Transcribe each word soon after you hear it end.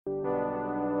Hello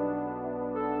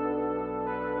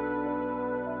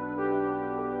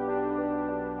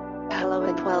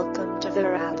and welcome to the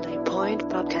Rally Point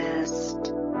Podcast.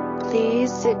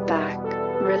 Please sit back,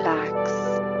 relax,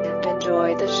 and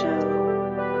enjoy the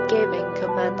show. Gaming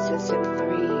commences in 3,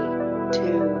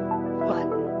 2,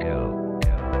 1, go.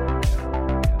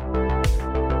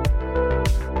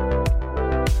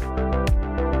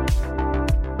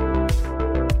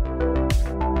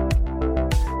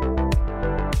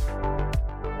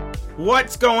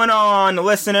 What's going on,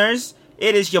 listeners?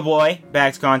 It is your boy,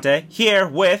 Bags Conte, here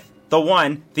with the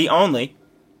one, the only,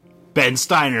 Ben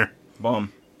Steiner.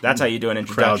 Boom. That's how you do an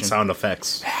introduction. Crowd sound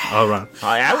effects. All right.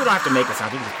 I don't have to make a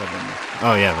sound. You can just put it in there.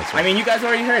 Oh, yeah, that's right. I mean, you guys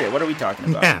already heard it. What are we talking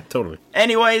about? Yeah, totally.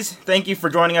 Anyways, thank you for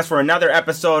joining us for another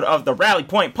episode of the Rally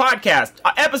Point Podcast.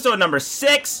 Episode number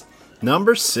 6.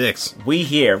 Number 6. We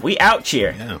here. We out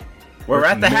here. Yeah. We're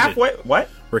at the committed. halfway. What?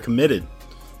 We're committed.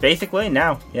 Basically,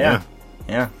 now. Yeah.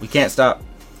 We can't stop.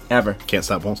 Ever. Can't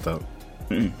stop, won't stop.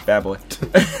 Bad boy.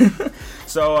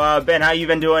 So, Ben, how you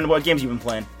been doing? What games you been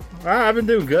playing? I've been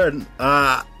doing good.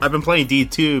 I've been playing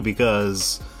D2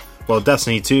 because... Well,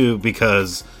 Destiny 2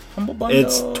 because... Humble Bundle.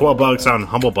 It's $12 on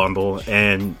Humble Bundle,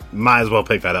 and might as well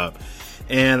pick that up.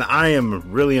 And I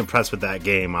am really impressed with that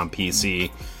game on PC.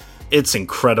 It's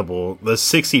incredible. The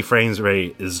 60 frames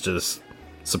rate is just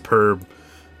superb.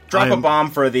 Drop a bomb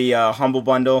for the Humble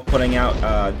Bundle, putting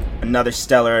out another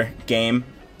stellar game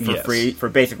for free,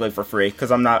 basically for free. Because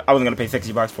I wasn't gonna pay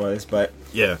 $60 for this, but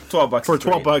yeah, $12 for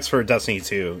 $12 for Destiny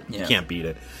 2, you can't beat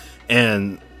it.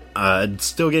 And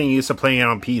still getting used to playing it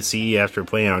on PC after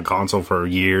playing it on console for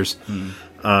years.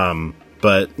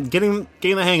 But getting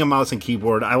the hang of mouse and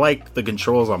keyboard, I like the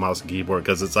controls on mouse and keyboard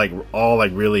because it's like all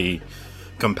like really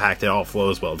compact. It all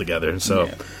flows well together. So.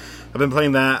 Yeah. I've been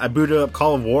playing that. I booted up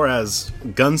Call of War as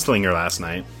Gunslinger last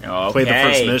night. Okay. Played the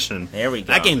first mission. There we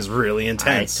go. That game is really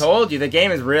intense. I told you, the game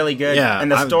is really good. Yeah.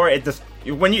 And the story,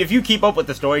 if you keep up with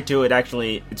the story too,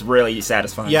 it's really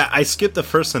satisfying. Yeah, I skipped the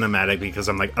first cinematic because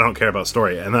I'm like, I don't care about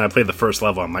story. And then I played the first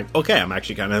level. I'm like, okay, I'm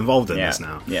actually kind of involved in this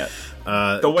now. Yeah.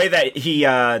 The way that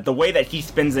he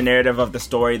spins the narrative of the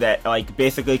story, that like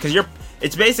basically, because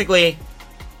it's basically.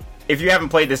 If you haven't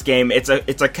played this game, it's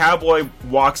a cowboy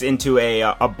walks into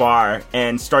a bar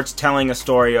and starts telling a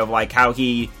story of like how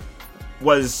he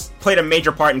played a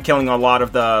major part in killing a lot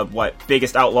of the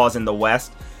biggest outlaws in the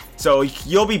West. So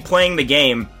you'll be playing the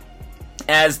game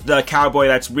as the cowboy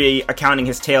that's recounting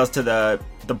his tales to the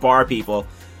bar people.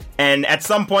 And at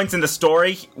some points in the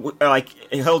story, like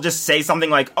he'll just say something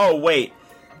like, "Oh wait,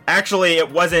 actually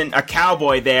it wasn't a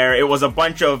cowboy there. It was a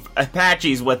bunch of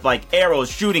Apaches with like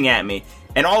arrows shooting at me."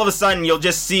 And all of a sudden, you'll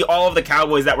just see all of the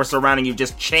cowboys that were surrounding you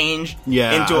just change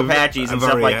into Apaches and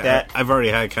stuff like that. I've already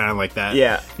had kind of like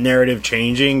that narrative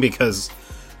changing because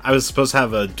I was supposed to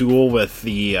have a duel with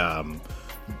the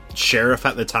sheriff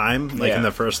at the time, in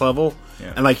the first level.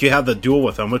 Yeah. And like you have the duel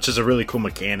with him, which is a really cool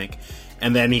mechanic.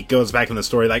 And then he goes back in the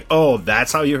story like, oh,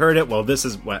 that's how you heard it? Well, this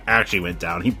is what actually went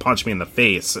down. He punched me in the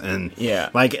face. And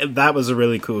that was a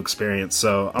really cool experience.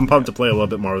 So I'm pumped to play a little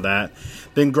bit more of that.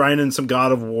 Been grinding some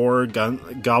God of War. Got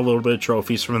a little bit of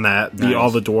trophies from that. Beat all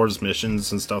the Dwarves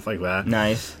missions and stuff like that.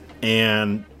 Nice.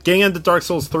 And getting into Dark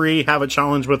Souls 3, have a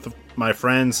challenge with my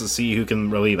friends to see who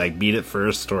can really like beat it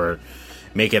first or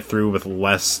make it through with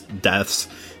less deaths.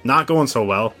 Not going so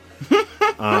well.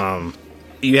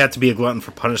 You have to be a glutton for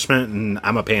punishment, and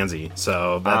I'm a pansy,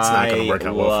 so that's not going to work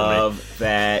out well for me. I love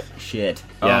that shit.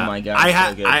 Yeah. Oh my god,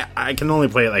 so good. I can only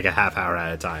play it like a half hour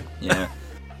at a time. Yeah.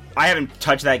 I haven't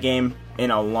touched that game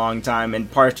in a long time, and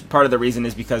part of the reason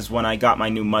is because when I got my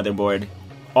new motherboard,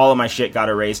 all of my shit got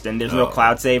erased, and there's no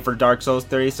cloud save for Dark Souls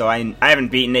 3, so I haven't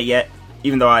beaten it yet,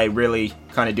 even though I really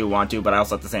kind of do want to, but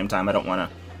also at the same time, I don't want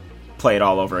to play it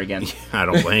all over again. I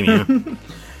don't blame you.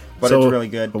 But it's really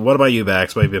good. What about you,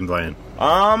 Bax? What have you been playing?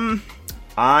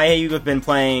 I have been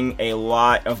playing a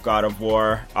lot of God of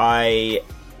War. The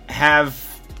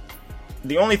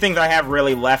only things I have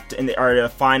really left are to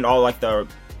find all like the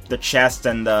chests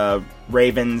and the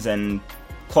ravens and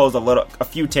close a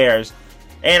few tears.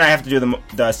 And I have to do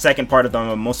the second part of the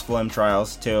Muspelheim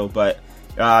trials too. But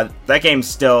that game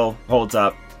still holds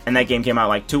up. And that game came out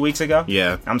like 2 weeks ago.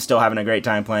 Yeah. I'm still having a great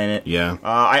time playing it. Yeah.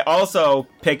 I also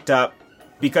picked up,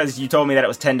 because you told me that it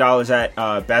was $10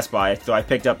 at Best Buy, so I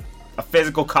picked up a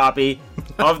physical copy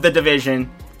of The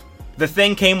Division. The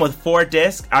thing came with 4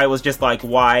 discs. I was just like,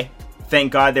 why?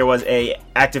 Thank God there was a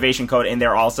activation code in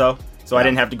there also, so I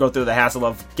didn't have to go through the hassle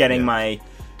of getting my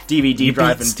DVD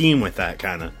drive. Beat Steam with that,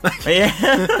 kind of.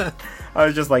 Yeah. I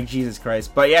was just like, Jesus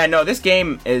Christ. But yeah, no, this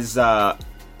game is,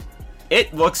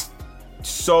 it looks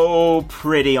so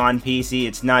pretty on PC.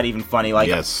 It's not even funny. Like,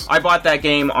 yes. I bought that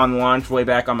game on launch way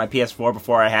back on my PS4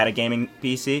 before I had a gaming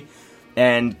PC.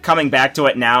 And coming back to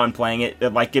it now and playing it,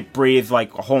 it breathes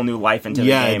like a whole new life into the game.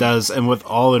 Yeah, it does. And with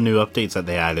all the new updates that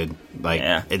they added,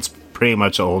 it's pretty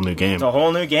much a whole new game. It's a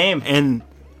whole new game. And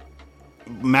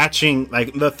matching,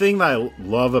 the thing that I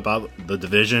love about The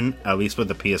Division, at least with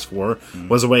the PS4,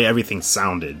 was the way everything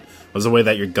sounded. Was the way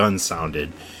that your gun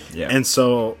sounded. Yeah. And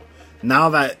so now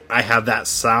that I have that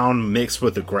sound mixed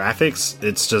with the graphics,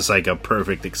 it's just like a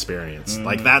perfect experience.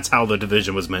 That's how The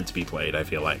Division was meant to be played, I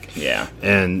feel like. Yeah.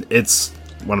 And it's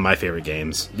one of my favorite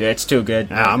games. Yeah, it's too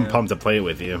good. I'm pumped to play it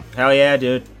with you. Hell yeah,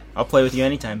 dude. I'll play with you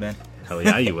anytime, Ben. Hell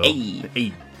yeah, you will.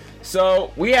 Hey.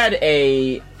 So, we had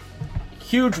a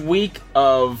huge week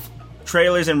of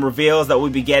trailers and reveals that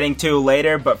we'll be getting to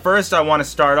later, but first I want to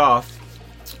start off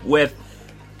with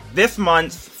this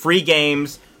month's free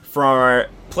games for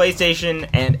PlayStation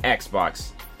and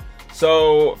Xbox.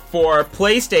 So, for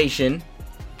PlayStation,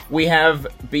 we have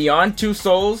Beyond Two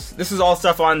Souls. This is all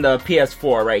stuff on the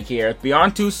PS4 right here.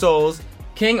 Beyond Two Souls,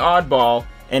 King Oddball,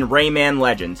 and Rayman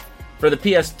Legends. For the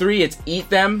PS3, it's Eat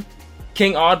Them.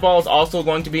 King Oddball is also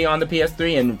going to be on the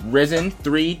PS3, and Risen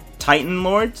 3 Titan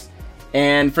Lords.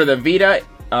 And for the Vita,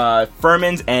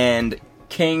 Furmins and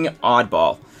King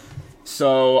Oddball.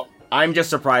 So, I'm just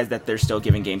surprised that they're still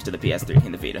giving games to the PS3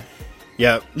 and the Vita.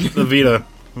 Yeah, the Vita.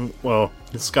 Well,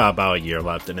 it's got about a year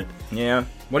left in it. Yeah.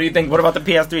 What do you think? What about the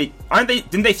PS3?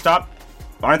 Didn't they stop?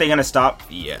 Aren't they going to stop?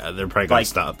 Yeah, they're probably going to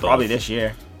stop. Probably this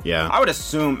year. Yeah. I would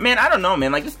assume. Man, I don't know,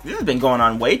 man. This has been going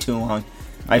on way too long.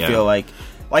 I feel like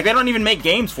they don't even make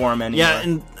games for them anymore. Yeah,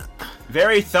 and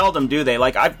very seldom do they.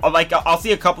 I'll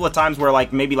see a couple of times where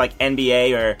maybe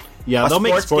NBA or they'll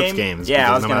make sports games. Yeah,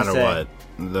 I was no gonna matter say.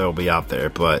 what, they'll be out there.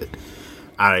 But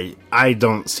I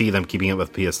don't see them keeping it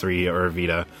with PS3 or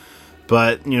Vita.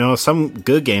 But some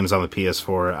good games on the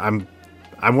PS4.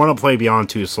 I want to play Beyond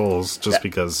Two Souls just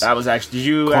because. That was actually. Did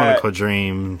you? Quantico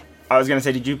Dream. I was gonna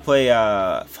say, did you play?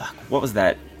 What was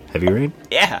that? Heavy Rain?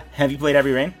 Yeah. Have you played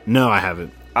Heavy Rain? No, I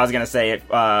haven't. I was gonna say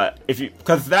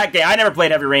because that game I never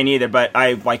played Heavy Rain either, but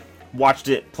I watched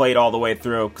it played all the way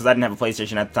through because I didn't have a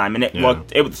PlayStation at the time, and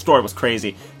the story was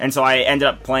crazy, and so I ended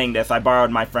up playing this. I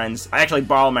borrowed my friend's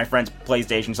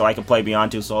PlayStation so I could play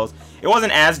Beyond Two Souls. It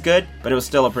wasn't as good, but it was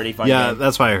still a pretty fun game. Yeah,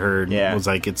 that's what I heard. Yeah. It was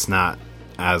it's not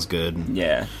as good.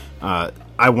 Yeah.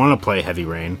 I want to play Heavy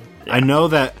Rain. Yeah. I know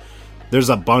that there's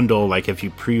a bundle, if you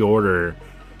pre-order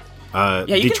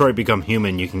Detroit Become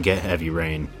Human, you can get Heavy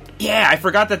Rain. Yeah, I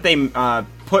forgot that they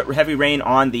put Heavy Rain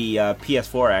on the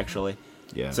PS4, actually.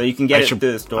 Yeah. So you can get it through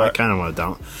the store. I kind of want to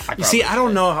download. You see, I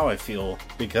don't know how I feel,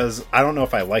 because I don't know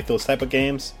if I like those type of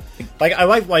games. I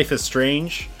like Life is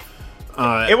Strange.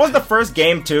 It was the first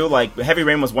game, too. Heavy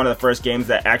Rain was one of the first games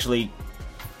that actually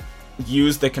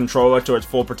used the controller to its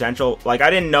full potential. I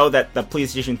didn't know that the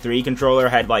PlayStation 3 controller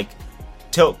had,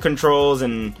 tilt controls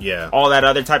and all that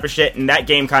other type of shit, and that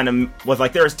game kind of was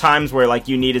there was times where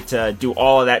you needed to do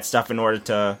all of that stuff in order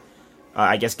to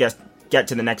I guess get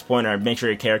to the next point or make sure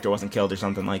your character wasn't killed or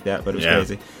something like that, but it was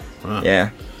crazy.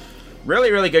 Yeah,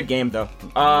 really, really good game though.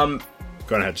 Gonna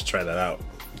have to try that out.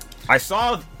 I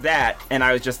saw that and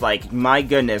I was just my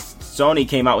goodness, Sony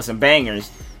came out with some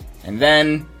bangers, and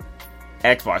then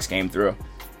Xbox came through.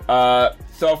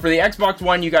 So for the Xbox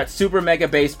One, you got Super Mega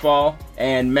Baseball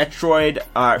and Metroid.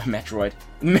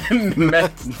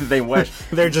 They wish.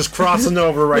 They're just crossing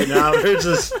over right now. They're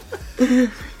just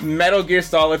Metal Gear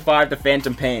Solid 5: The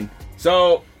Phantom Pain.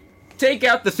 So take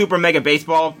out the Super Mega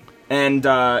Baseball, and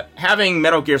having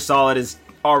Metal Gear Solid is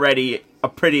already a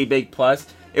pretty big plus.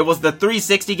 It was the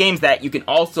 360 games that you can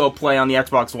also play on the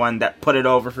Xbox One that put it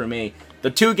over for me. The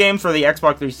two games for the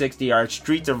Xbox 360 are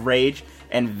Streets of Rage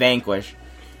and Vanquish.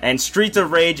 And Streets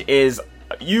of Rage is...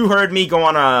 You heard me go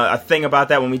on a thing about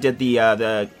that when we did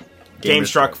the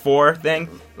GameStruck 4 thing.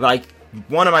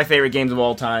 One of my favorite games of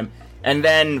all time. And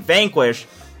then Vanquish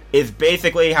is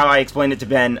basically how I explained it to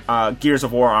Ben, Gears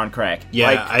of War on crack.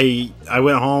 Yeah, I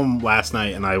went home last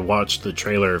night and I watched the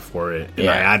trailer for it.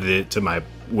 And I added it to my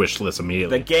wish list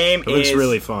immediately. The game looks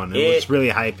really fun. It looks really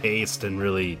high-paced and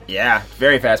really... Yeah,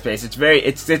 very fast-paced.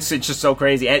 It's just so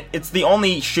crazy. And it's the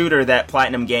only shooter that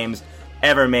Platinum Games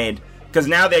ever made, because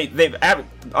now they've I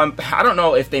don't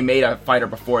know if they made a fighter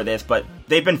before this, but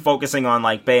they've been focusing on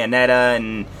Bayonetta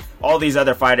and all these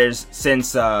other fighters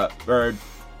since or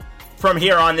from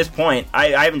here on this point. I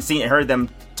haven't heard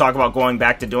them talk about going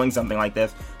back to doing something like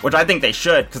this, which I think they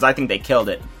should, because I think they killed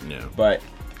it. Yeah. But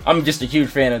I'm just a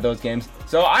huge fan of those games,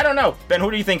 so I don't know. Ben,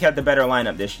 who do you think had the better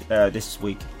lineup this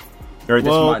week or this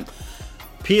month?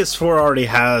 PS4 already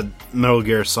had Metal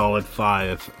Gear Solid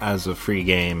 5 as a free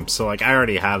game, so like I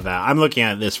already have that. I'm looking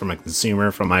at this from a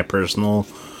consumer, from my personal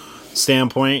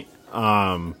standpoint,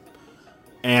 and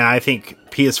I think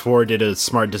PS4 did a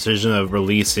smart decision of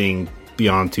releasing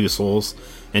Beyond Two Souls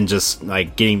and just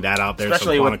like getting that out there,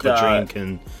 especially so Quantic Dream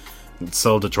can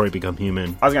sell Detroit Become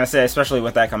Human. I was gonna say, especially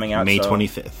with that coming out May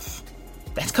 25th.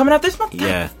 That's coming out this month.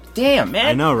 Yeah, damn man,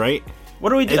 I know, right? What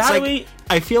do we do? How do we?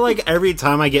 I feel like every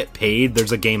time I get paid,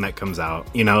 there's a game that comes out.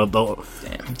 You know, the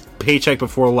paycheck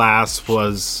before last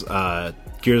was God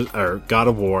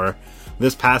of War.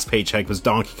 This past paycheck was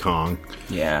Donkey Kong.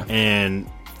 Yeah, and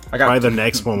probably the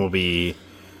next one will be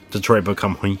Detroit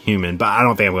Become Human. But I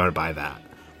don't think I'm going to buy that.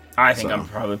 I think I'm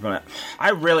probably going to. I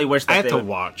really wish that I had to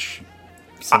watch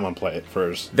someone play it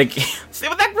first. See,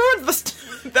 but that ruins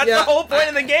that's the whole point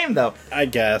of the game, though. I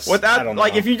guess. Without, I don't know.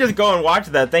 like, if you just go and watch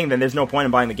that thing, then there's no point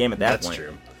in buying the game at that point. That's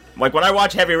true. Like, when I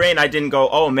watched Heavy Rain, I didn't go,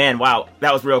 oh, man, wow,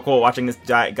 that was real cool watching this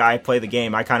guy play the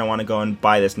game. I kind of want to go and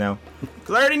buy this now.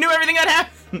 Because I already knew everything that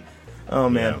happened. Oh,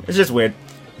 man. Yeah. It's just weird.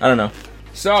 I don't know.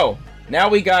 So, now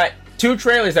we got 2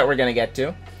 trailers that we're going to get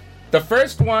to. The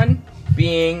first one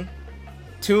being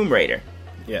Tomb Raider.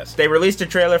 Yes. They released a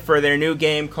trailer for their new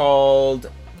game called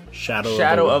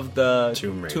Shadow of the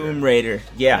Tomb Raider.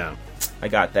 Yeah, I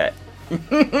got that.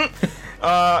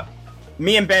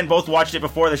 Me and Ben both watched it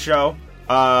before the show.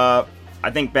 I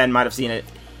think Ben might have seen it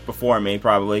before me,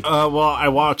 probably. Well, I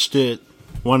watched it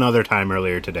one other time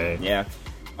earlier today. Yeah.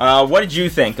 What did you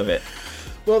think of it?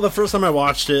 Well, the first time I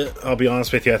watched it, I'll be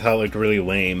honest with you, I thought it looked really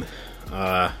lame.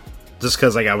 Just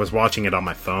because like I was watching it on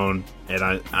my phone, and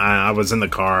I was in the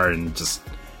car and just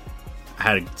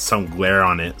had some glare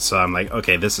on it, so I'm like,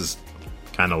 okay, this is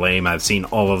kind of lame. I've seen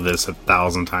all of this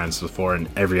 1,000 times before in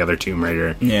every other Tomb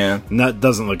Raider. Yeah. And that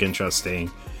doesn't look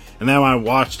interesting. And then when I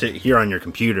watched it here on your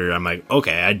computer, I'm like,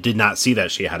 okay, I did not see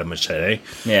that she had a machete.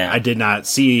 Yeah. I did not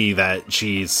see that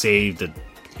she saved a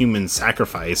human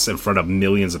sacrifice in front of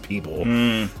millions of people.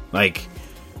 Like,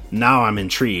 now I'm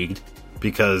intrigued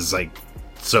because, like,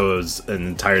 so is an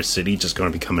entire city just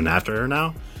going to be coming after her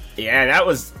now? Yeah, that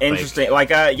was interesting.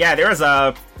 There was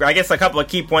I guess a couple of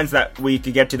key points that we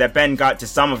could get to that Ben got to.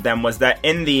 Some of them was that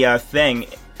in the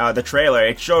the trailer,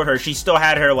 it showed her, she still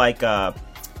had her, like,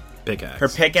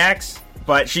 pickaxe,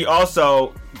 but she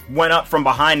also went up from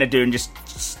behind a dude and just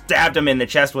stabbed him in the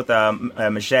chest with a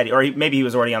machete. Or maybe he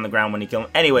was already on the ground when he killed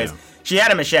him. Anyways, she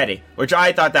had a machete, which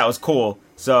I thought that was cool.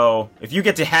 So, if you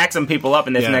get to hack some people up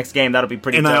in this next game, that'll be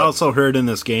pretty dope. And I also heard in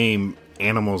this game,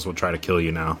 animals will try to kill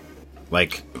you now.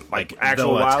 Like actual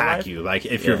they'll wildlife? attack you. Like,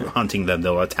 if you're hunting them,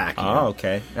 they'll attack you. Oh,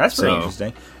 okay. That's pretty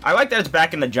interesting. I like that it's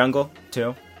back in the jungle,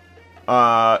 too.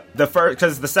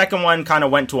 Because the second one kind of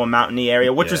went to a mountainy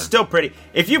area, which was still pretty.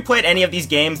 If you played any of these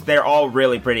games, they're all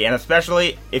really pretty. And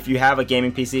especially if you have a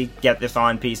gaming PC, get this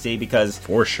on PC, because...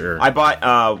 For sure. I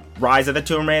bought Rise of the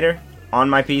Tomb Raider on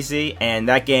my PC, and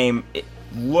that game...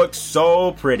 looks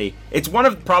so pretty. It's one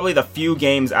of probably the few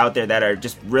games out there that are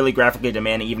just really graphically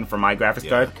demanding, even for my graphics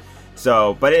card.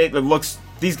 So, but it looks...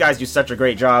 These guys do such a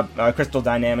great job. Crystal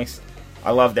Dynamics,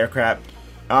 I love their crap.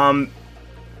 The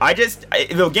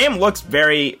game looks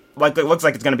very... Like, it looks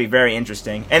like it's going to be very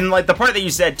interesting. And, like, the part that you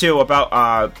said, too, about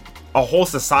a whole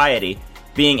society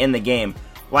being in the game.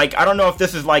 Like, I don't know if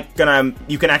this is, like,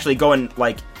 you can actually go and,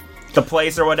 like... the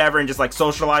place or whatever and just like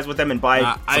socialize with them and buy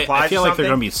supplies. I feel like they're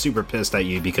going to be super pissed at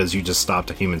you because you just stopped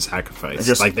a human sacrifice.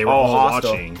 Just like they were all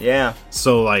hostile. watching. Yeah.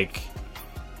 So like,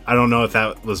 I don't know if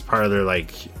that was part of their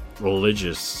like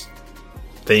religious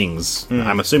things.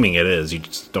 I'm assuming it is. You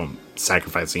just don't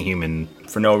sacrifice a human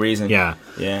for no reason. Yeah.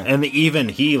 Yeah. And even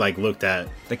he like looked at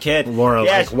the kid, Laura,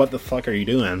 like, what the fuck are you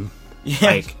doing? Yeah.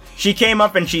 Like, she came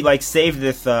up and she like saved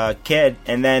this kid,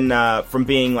 and then from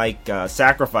being like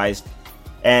sacrificed.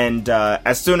 And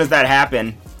as soon as that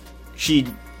happened, she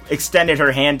extended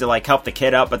her hand to like help the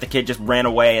kid up, but the kid just ran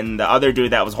away, and the other dude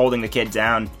that was holding the kid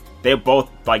down, they both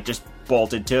like just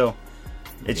bolted too.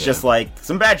 It's just like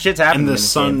some bad shit's happening. And the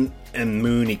sun and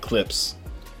moon eclipse,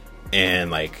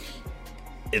 and like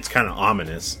it's kind of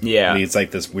ominous. Yeah, it's like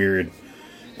this weird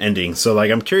ending. So like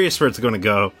I'm curious where it's going to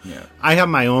go. Yeah, I have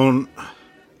my own.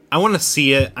 I want to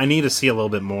see it. I need to see a little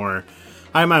bit more.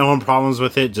 I have my own problems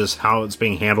with it, just how it's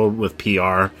being handled with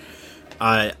PR.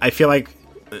 I feel like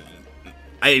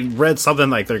I read something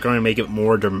like they're going to make it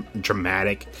more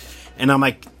dramatic, and I'm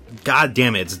like, God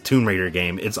damn it, it's a Tomb Raider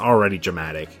game. It's already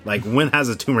dramatic. Like, when has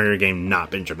a Tomb Raider game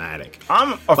not been dramatic?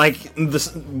 Like,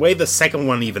 the way the second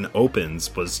one even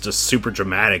opens was just super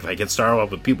dramatic. Like, it started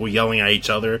off with people yelling at each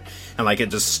other, and like,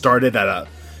 it just started at a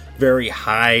very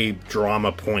high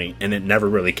drama point, and it never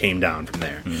really came down from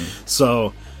there.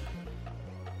 So...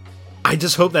 I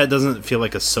just hope that doesn't feel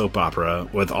like a soap opera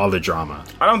with all the drama.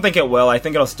 I don't think it will. I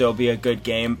think it'll still be a good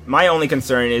game. My only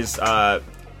concern is I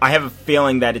have a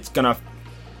feeling that it's going to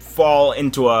fall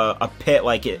into a pit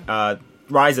like it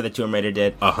Rise of the Tomb Raider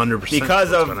did. 100%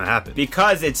 because of what's going to happen.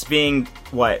 Because it's being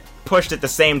pushed at the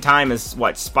same time as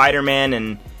Spider-Man,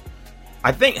 and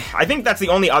I think that's the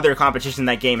only other competition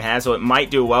that game has, so it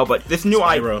might do well. But this new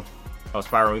Spyro.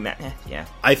 Spyro, yeah.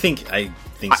 I think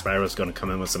Spyro's going to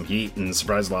come in with some heat and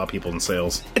surprise a lot of people in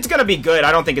sales. It's going to be good.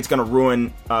 I don't think it's going to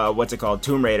ruin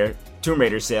Tomb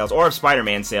Raider sales or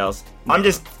Spider-Man sales. No.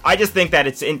 I just think that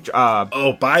it's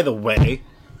oh, by the way,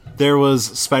 there was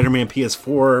Spider-Man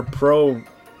PS4 Pro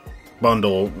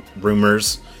bundle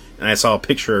rumors, and I saw a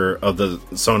picture of the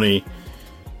Sony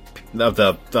of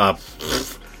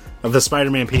the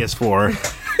Spider-Man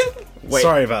PS4. Wait,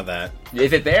 sorry about that.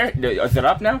 Is it there? Is it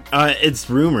up now? It's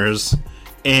rumors,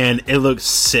 and it looks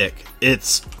sick.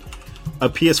 It's a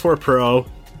PS4 Pro,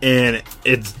 and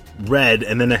it's red,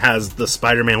 and then it has the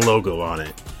Spider-Man logo on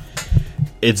it.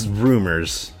 It's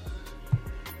rumors.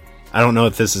 I don't know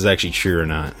if this is actually true or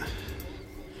not.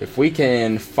 If we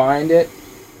can find it...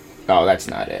 Oh, that's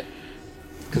not it.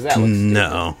 Because that looks stupid.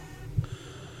 No.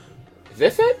 Is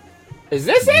this it? Is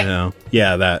this it? No.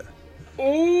 Yeah, that.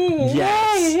 Ooh,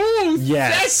 yes. Woo,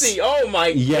 yes. Sexy. Oh my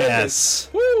yes.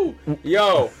 goodness. Woo.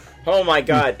 Yo. Oh my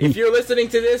god. If you're listening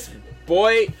to this,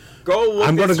 boy, go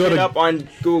look this shit up on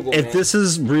Google. If this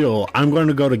is real, I'm going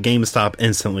to go to GameStop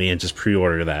instantly and just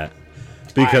pre-order that.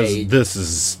 Because this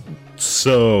is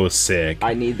so sick.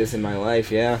 I need this in my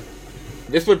life, yeah.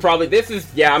 I'm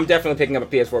definitely picking up a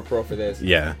PS4 Pro for this.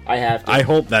 Yeah. I have to. I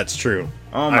hope that's true.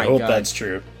 Oh my god. I hope that's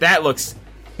true. That looks...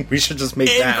 We should just make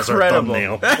that as our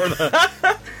thumbnail.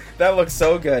 That looks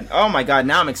so good. Oh my god,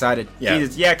 now I'm excited. Yeah,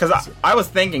 Jesus. Yeah, because I was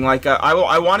thinking,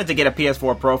 I wanted to get a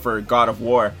PS4 Pro for God of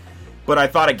War, but I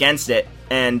thought against it,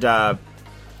 and I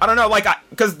don't know,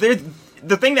 because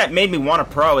the thing that made me want a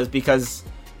Pro is because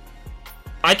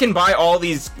I can buy all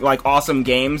these, awesome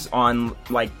games on,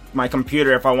 my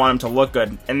computer if I want them to look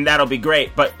good, and that'll be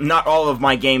great, but not all of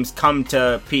my games come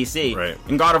to PC. Right.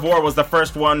 And God of War was the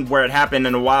first one where it happened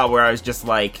in a while where I was just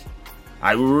I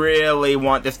really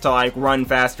want this to, run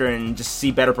faster and just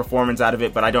see better performance out of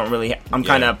it, but I don't really... I'm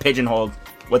kind of pigeonholed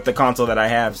with the console that I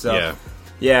have, so...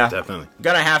 Yeah. Definitely.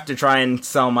 Gonna have to try and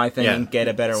sell my thing and get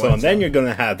a better one. So then you're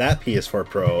gonna have that PS4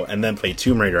 Pro, and then play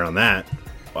Tomb Raider on that.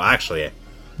 Well, actually...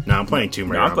 No, I'm playing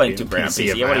Tomb Raider. I'm playing Tomb Raider on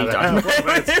PC. What are you talking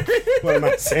about? What am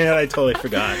I saying? I totally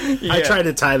forgot. Yeah. I tried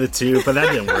to tie the two, but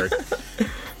that didn't work.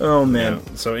 Oh, man.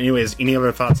 Yeah. So, anyways, any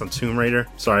other thoughts on Tomb Raider?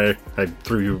 Sorry, I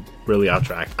threw you really off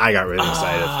track. I got really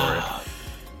excited for it.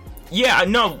 Yeah,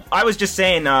 no, I was just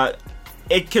saying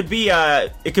it could be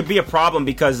a problem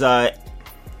because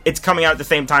it's coming out at the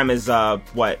same time as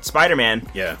Spider-Man.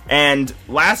 Yeah. And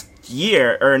last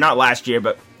year, or not last year,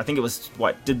 but I think it was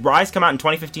did Rise come out in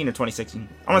 2015 or 2016?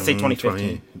 I want to say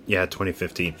 2015.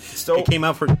 2015. So it came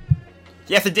out for...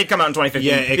 Yes, it did come out in 2015.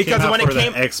 Yeah, it came out for the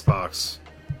Xbox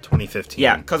 2015.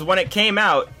 Yeah, because when it came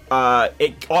out,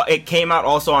 it came out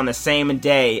also on the same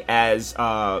day as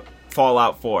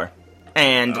Fallout 4.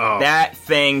 And that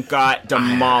thing got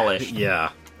demolished.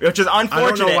 Yeah. Which is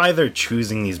unfortunate. I don't know why they're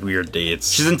choosing these weird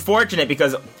dates. Which is unfortunate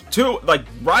because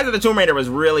Rise of the Tomb Raider was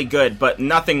really good, but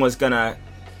nothing was gonna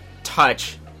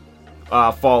touch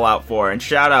Fallout 4. And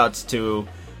shout-outs to...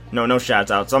 No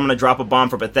shout-outs. I'm gonna drop a bomb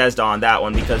for Bethesda on that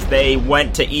one because they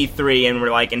went to E3 and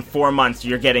were in 4 months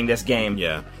you're getting this game.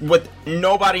 Yeah. With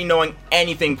nobody knowing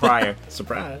anything prior.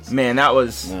 Surprise. Man, that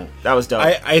was dope.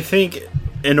 I think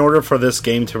in order for this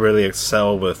game to really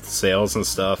excel with sales and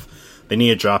stuff, they need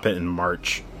to drop it in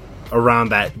March. Around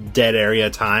that dead area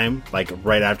time,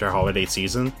 right after holiday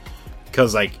season.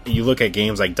 Because, you look at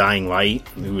games like Dying Light,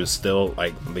 who is still,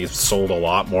 they've sold a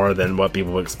lot more than what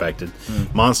people expected.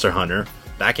 Monster Hunter,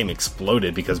 that game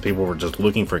exploded because people were just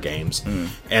looking for games.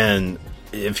 And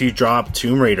if you drop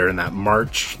Tomb Raider in that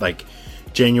March,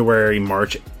 January,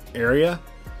 March area,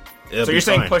 so you're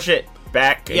saying push it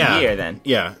back a year then?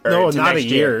 Yeah. Or no, not a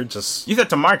year. Year. Just you said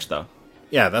to March, though.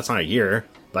 Yeah, that's not a year.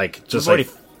 Just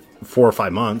 4 or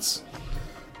 5 months.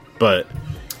 But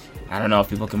I don't know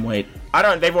if people can wait.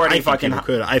 They've already fucking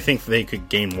could. I think they could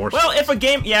gain more. Well, if a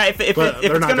game, if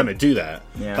they're not going to do that.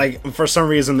 Yeah. For some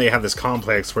reason, they have this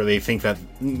complex where they think that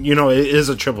it is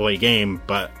a AAA game,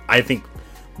 but I think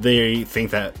they think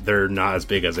that they're not as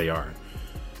big as they are.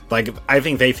 I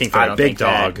think they think they're a big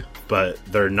dog, but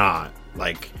they're not.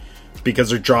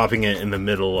 Because they're dropping it in the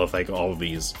middle of all of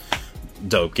these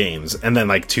dope games, and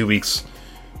then 2 weeks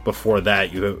before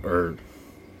that, or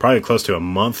probably close to a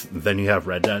month, then you have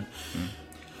Red Dead.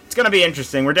 It's going to be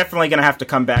interesting. We're definitely going to have to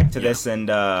come back to this and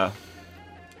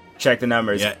check the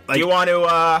numbers. Yeah, do you want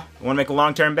to make a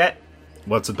long-term bet?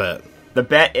 What's a bet? The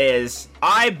bet is,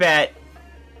 I bet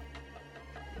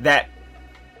that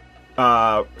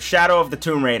Shadow of the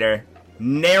Tomb Raider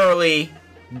narrowly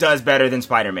does better than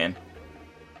Spider-Man.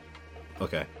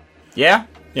 Okay. Yeah?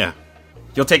 Yeah.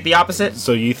 You'll take the opposite?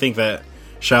 So you think that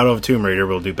Shadow of Tomb Raider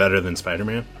will do better than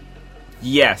Spider-Man?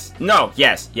 Yes. No,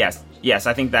 yes,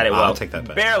 I think that it will. I'll take that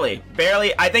bet.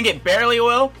 Barely. I think it barely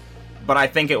will, but I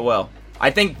think it will. I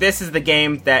think this is the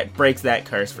game that breaks that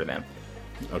curse for them.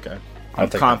 Okay. I'm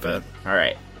confident. All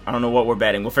right. I don't know what we're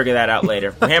betting. We'll figure that out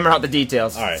later. We'll hammer out the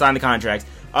details. All right. Sign the contracts.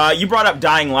 You brought up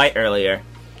Dying Light earlier.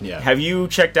 Yeah. Have you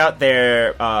checked out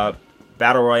their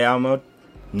Battle Royale mode?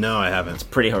 No, I haven't. It's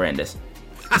pretty horrendous.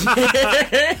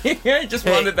 Just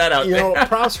wanted that out there.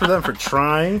 Props for them for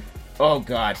trying. Oh,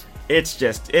 God.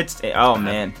 Oh,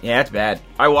 man. Yeah, it's bad.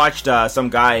 I watched some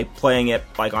guy playing it,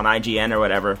 like, on IGN or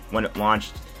whatever when it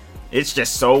launched. It's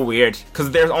just so weird.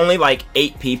 Because there's only, like,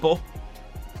 8 people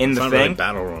in the thing. Really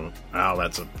Battle Royale. Oh,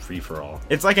 that's a free-for-all.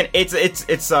 It's like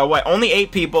it's only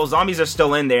 8 people. Zombies are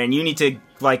still in there, and you need to,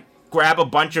 like, grab a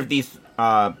bunch of these,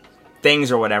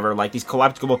 things or whatever, like these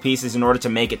collectible pieces in order to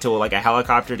make it to, like, a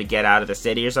helicopter to get out of the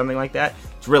city or something like that.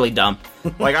 It's really dumb.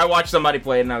 Like, I watched somebody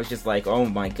play it, and I was just like, oh,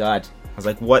 my God. I was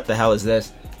like, what the hell is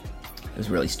this? It was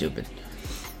really stupid.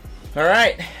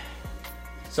 Alright.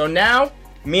 So now,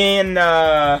 me and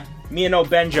old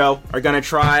Benjo are gonna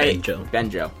try...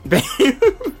 Benjo.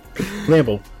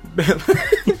 Label.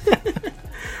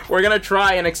 We're gonna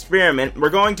try an experiment. We're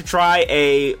going to try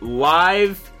a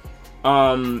live,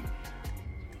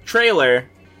 trailer,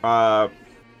 oh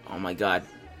my God.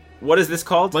 What is this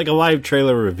called? Like a live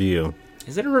trailer review.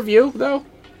 Is it a review, though?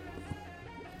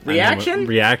 Reaction?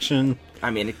 Reaction. I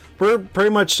mean, we're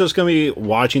pretty much just going to be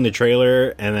watching the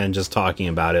trailer and then just talking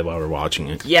about it while we're watching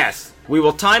it. Yes. We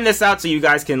will time this out so you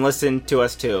guys can listen to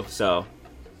us too. So,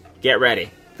 get ready.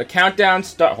 The countdown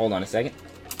start. Hold on a second.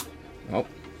 Oh.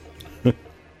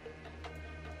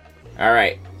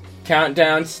 Alright.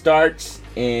 Countdown starts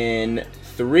in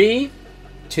 3,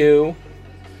 2.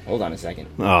 Hold on a second.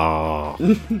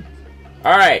 Aww.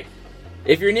 Alright.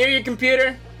 If you're near your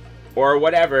computer, or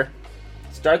whatever,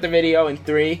 start the video in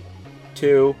 3,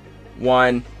 2,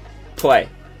 1, play.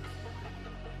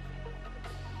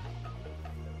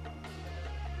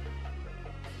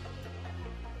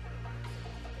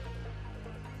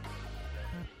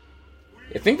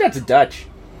 I think that's Dutch.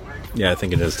 Yeah, I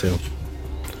think it is too.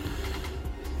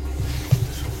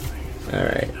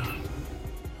 Alright.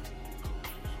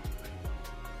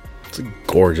 It's a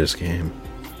gorgeous game.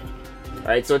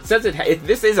 Alright, so it says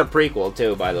this is a prequel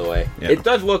too, by the way. Yeah. It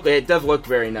does look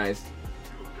very nice.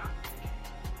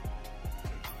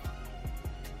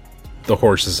 The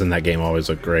horses in that game always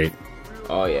look great.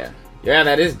 Oh yeah. Yeah,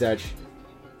 that is Dutch.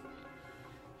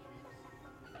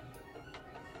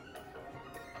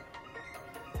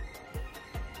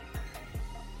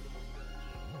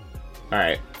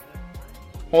 Alright.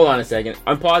 Hold on a second.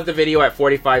 Unpause the video at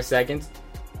 45 seconds.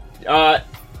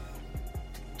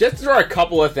 Just for a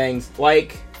couple of things.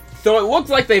 Like, so it looks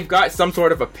like they've got some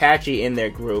sort of Apache in their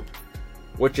group,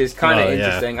 which is kind of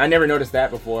interesting. Yeah. I never noticed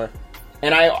that before.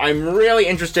 And I'm really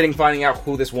interested in finding out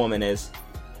who this woman is.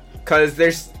 Because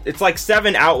it's like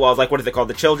 7 outlaws, like what is it called?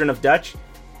 The Children of Dutch?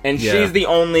 And she's the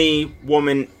only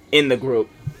woman in the group.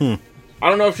 I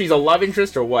don't know if she's a love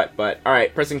interest or what, but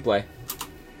alright, pressing play.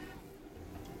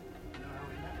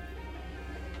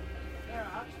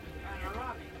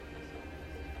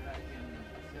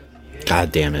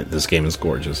 God damn it, this game is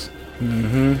gorgeous.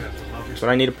 Mm-hmm. That's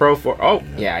what I need a pro for. Oh,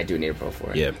 yeah, I do need a pro for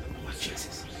it. Yep.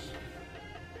 Jesus.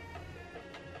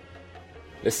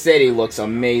 The city looks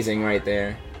amazing right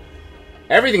there.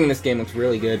 Everything in this game looks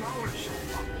really good.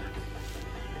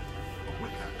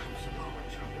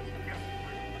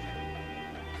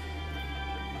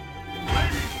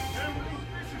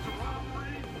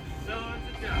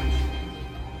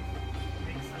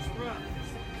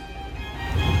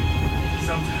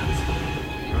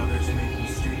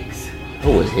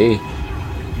 Who was he?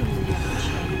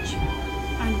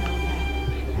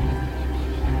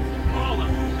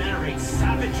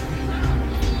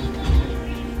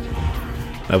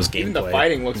 That was gameplay. Even the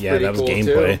fighting looks pretty cool,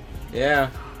 gameplay. Too.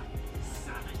 Yeah.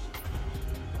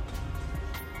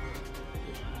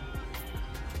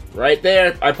 Right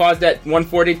there. I paused at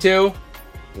 142.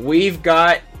 We've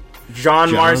got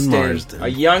John Marston. A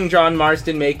young John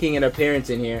Marston making an appearance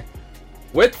in here.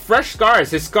 With fresh scars.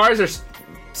 His scars are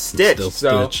stitched. Still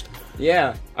stitched.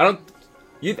 Yeah.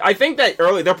 I think that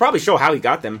they'll probably show how he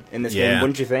got them in this game,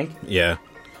 wouldn't you think? Yeah.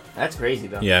 That's crazy,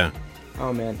 though. Yeah.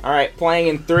 Oh, man. Alright, playing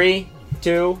in 3,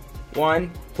 2,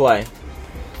 1, play.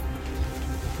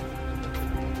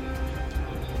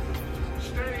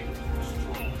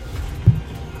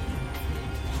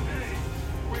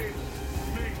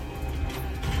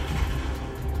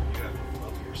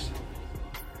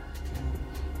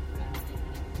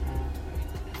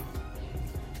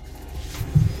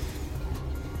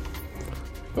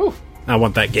 I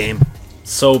want that game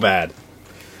so bad.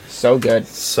 So good.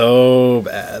 So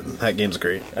bad. That game's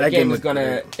great. That game is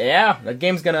gonna... Great. Yeah, that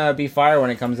game's gonna be fire when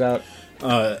it comes out.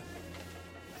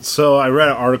 So I read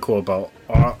an article about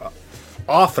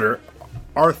Arthur.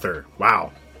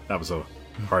 Wow. That was a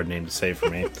hard name to say for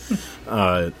me.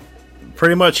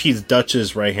 Pretty much he's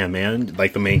Dutch's right-hand man,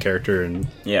 like the main character in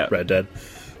Red Dead.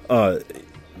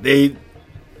 They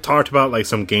talked about like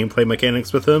some gameplay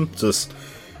mechanics with him. Just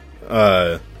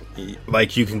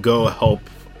like you can go help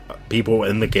people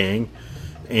in the gang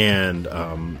and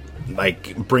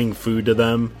like bring food to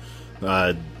them,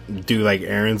 do like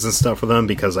errands and stuff for them,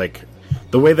 because like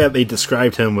the way that they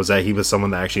described him was that he was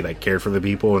someone that actually like cared for the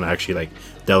people and actually like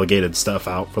delegated stuff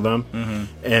out for them.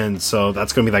 And so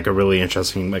that's going to be like a really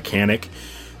interesting mechanic.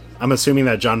 I'm assuming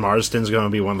that John Marston's going to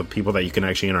be one of the people that you can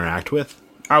actually interact with.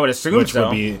 I would assume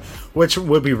so. Which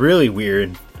would be really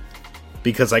weird,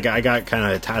 because like I got kind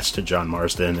of attached to John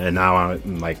Marston, and now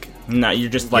I'm like... No, you're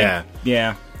just like...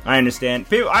 Yeah, I understand.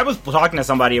 I was talking to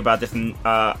somebody about this, and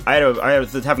I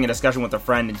was having a discussion with a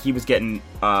friend, and he was getting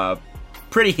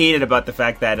pretty heated about the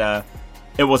fact that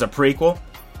it was a prequel.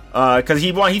 Because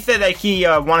he said that he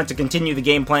wanted to continue the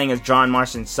game playing as John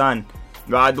Marston's son.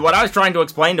 What I was trying to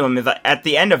explain to him is that at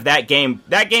the end of that game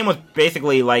was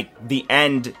basically like the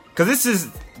end... Because this is...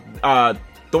 the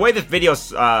way this video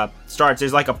starts,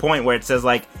 there's like a point where it says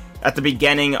like at the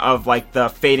beginning of like the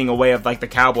fading away of like the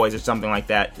cowboys or something like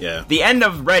that. Yeah. The end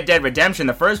of Red Dead Redemption,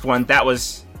 the first one, that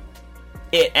was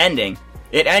it ending.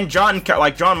 John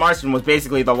Marston was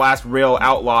basically the last real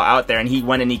outlaw out there, and he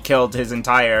went and he killed his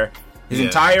entire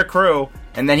crew,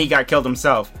 and then he got killed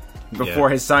himself before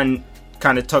his son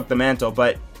kind of took the mantle.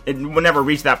 But it would never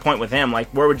reach that point with him. Like,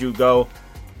 where would you go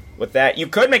with that? You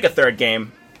could make a third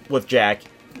game with Jack.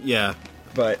 Yeah.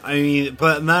 But I mean,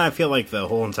 but now I feel like the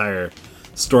whole entire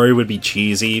story would be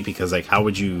cheesy, because like how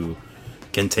would you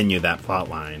continue that plot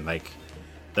line? Like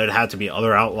there'd have to be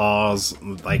other outlaws.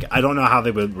 Like I don't know how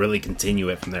they would really continue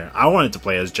it from there. I wanted to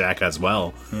play as Jack as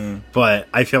well, but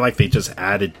I feel like they just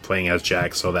added playing as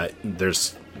Jack so that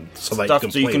there's stuff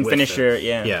so you can finish your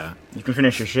you can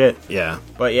finish your shit. Yeah.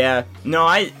 But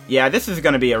this is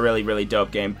going to be a really, really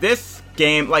dope game. This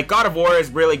game, like God of War, is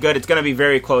really good. It's going to be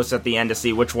very close at the end to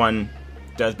see which one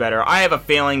does better. I have a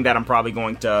feeling that I'm probably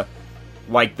going to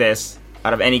like this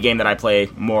out of any game that I play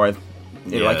more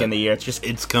like in the year.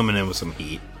 It's coming in with some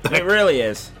heat. It really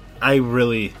is. I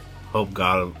really hope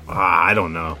I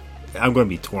don't know. I'm going to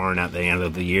be torn at the end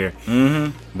of the year.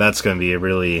 That's going to be a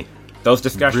really... Those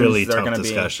discussions really are going to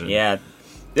discussion. be... Yeah.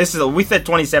 We said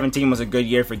 2017 was a good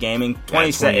year for gaming.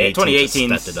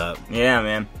 2018 stepped it up. Yeah,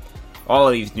 man. All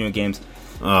of these new games.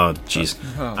 Oh, jeez.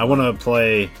 I want to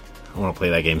play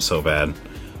that game so bad.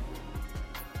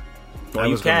 Well,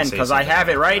 you can, because I have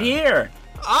it right here.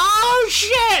 Oh,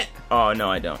 shit! Oh, no,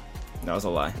 I don't. That was a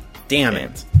lie. Damn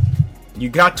it. You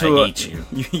got to... I hate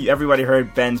you. Everybody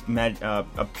heard Ben's...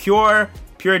 a pure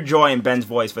joy in Ben's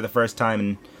voice for the first time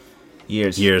in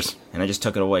years. And I just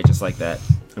took it away just like that.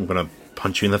 I'm going to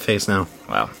punch you in the face now.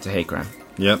 Wow, it's a hate crime.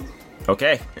 Yep.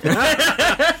 Okay.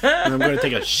 And I'm going to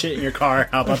take a shit in your car.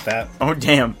 How about that? Oh,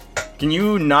 damn. Can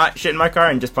you not shit in my car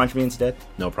and just punch me instead?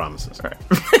 No promises. All right.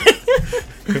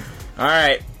 All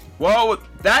right. Well,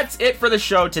 that's it for the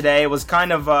show today. It was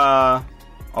kind of a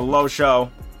low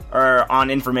show, or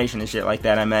on information and shit like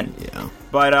that, I meant. Yeah.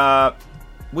 But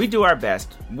we do our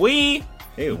best. We're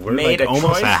made like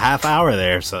almost choice. a half hour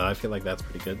there, so I feel like that's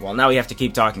pretty good. Well, now we have to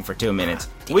keep talking for 2 minutes.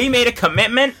 We made a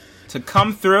commitment to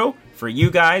come through for you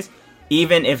guys,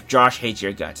 even if Josh hates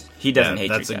your guts. He doesn't hate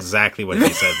your guts. That's exactly what he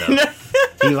said, though.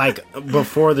 He, like,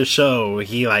 before the show,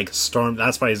 he, like, stormed...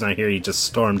 That's why he's not here. He just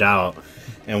stormed out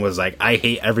and was like, I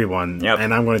hate everyone,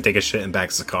 and I'm going to take a shit in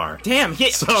Bax's car. Damn,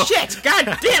 shit,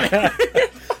 god damn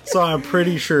it. So I'm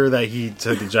pretty sure that he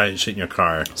took a giant shit in your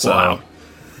car. So. Wow.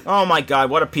 Oh my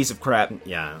god, what a piece of crap.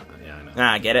 Yeah, I know.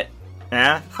 Ah, get it?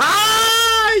 Yeah?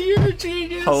 You're a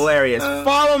genius. Hilarious.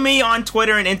 Follow me on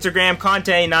Twitter and Instagram,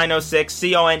 Conte906,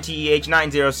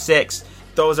 CONTEH906.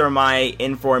 Those are my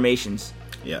informations.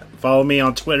 Yeah. Follow me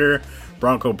on Twitter,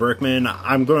 Bronco Berkman.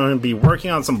 I'm going to be working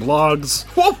on some blogs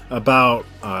about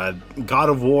God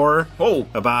of War.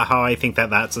 About how I think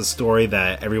that that's a story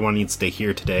that everyone needs to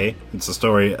hear today. It's a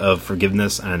story of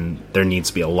forgiveness, and there needs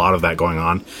to be a lot of that going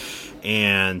on.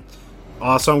 And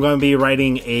also I'm going to be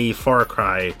writing a Far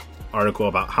Cry article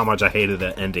about how much I hated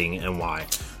the ending and why.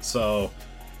 So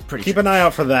keep an eye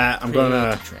out for that. I'm going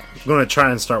to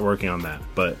try and start working on that.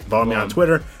 But follow me on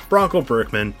Twitter, Bronco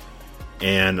Berkman.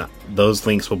 And those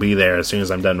links will be there as soon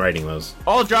as I'm done writing those.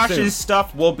 All Josh's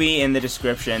stuff will be in the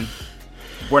description.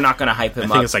 We're not going to hype him up.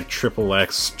 I think it's like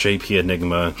XXX JP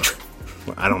Enigma.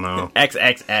 I don't know.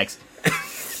 XXX.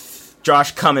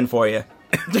 Josh coming for you.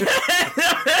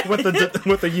 with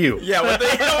the U. Yeah, with the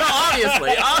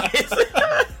obviously.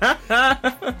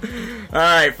 All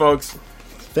right, folks.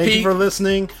 Thank you for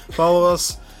listening. Follow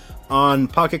us on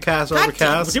Pocket Cast,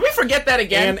 Overcast. Did we forget that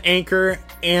again? And Anchor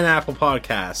and Apple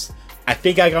Podcasts. I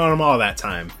think I got them all that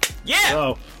time. Yeah.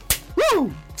 So,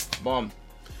 woo! Boom.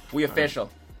 We official.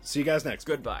 See you guys next.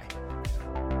 Goodbye.